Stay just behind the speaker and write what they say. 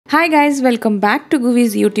Hi guys, welcome back to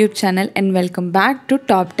Guvi's YouTube channel and welcome back to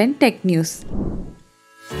Top 10 Tech News.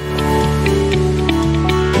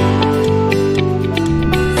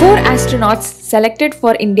 Four astronauts selected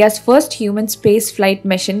for India's first human space flight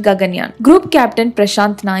mission Gaganyaan. Group Captain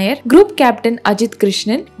Prashant Nair, Group Captain Ajit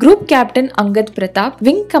Krishnan, Group Captain Angad Pratap,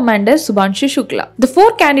 Wing Commander Subhanshu Shukla. The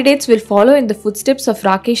four candidates will follow in the footsteps of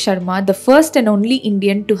Rakesh Sharma, the first and only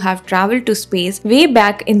Indian to have travelled to space way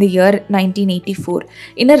back in the year 1984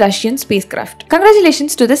 in a Russian spacecraft.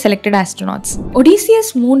 Congratulations to the selected astronauts.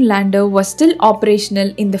 Odysseus moon lander was still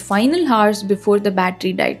operational in the final hours before the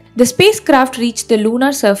battery died. The spacecraft reached the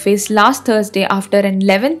lunar surface last Thursday after an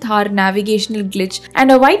 11th hour navigational glitch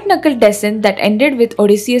and a white-knuckle descent that ended with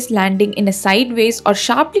Odysseus landing in a sideways or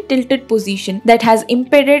sharply tilted position that has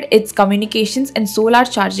impeded its communications and solar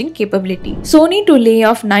charging capability. Sony to lay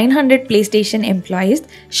off 900 PlayStation employees,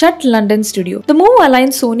 shut London studio. The move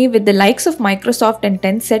aligns Sony with the likes of Microsoft and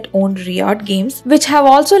Tencent-owned Riot Games, which have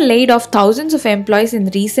also laid off thousands of employees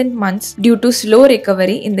in recent months due to slow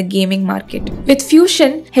recovery in the gaming market. With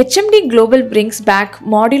Fusion, HMD Global brings back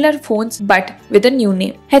modular phones but with a new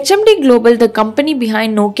name. HMD Global, the company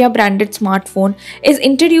behind Nokia branded smartphone, is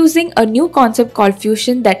introducing a new concept called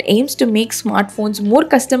Fusion that aims to make smartphones more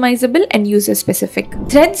customizable and user specific.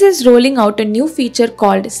 Threads is rolling out a new feature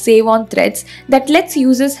called Save on Threads that lets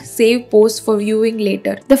users save posts for viewing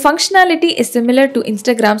later. The functionality is similar to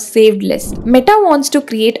Instagram's saved list. Meta wants to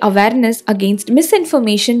create awareness against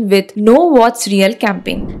misinformation with Know What's Real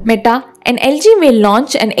campaign. Meta and LG may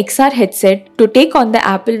launch an XR headset to take on the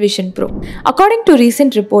Apple Vision Pro. According to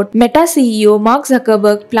recent report, Meta CEO Mark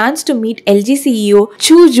Zuckerberg plans to meet LG CEO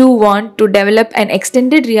Chu Ju-won to develop an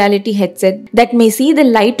extended reality headset that may see the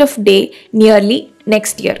light of day nearly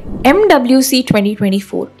next year. MWC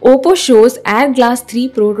 2024. Oppo shows Air Glass 3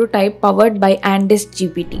 prototype powered by Andes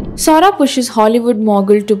GPT. Sora pushes Hollywood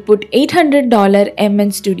mogul to put $800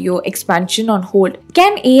 MN studio expansion on hold.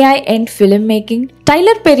 Can AI end filmmaking?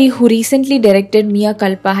 Tyler Perry, who recently directed Mea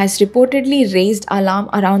Culpa, has reportedly raised alarm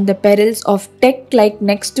around the perils of tech-like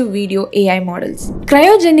next-to-video AI models.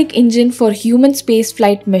 Cryogenic engine for human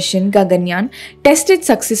spaceflight mission Gaganyaan tested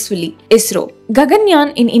successfully. ISRO.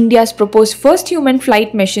 Gaganyaan in India's proposed first human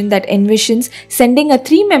flight mission that envisions sending a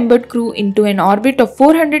 3-membered crew into an orbit of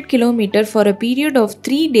 400 km for a period of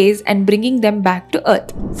 3 days and bringing them back to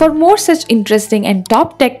Earth. For more such interesting and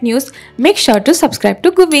top tech news, make sure to subscribe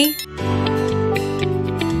to Guvi.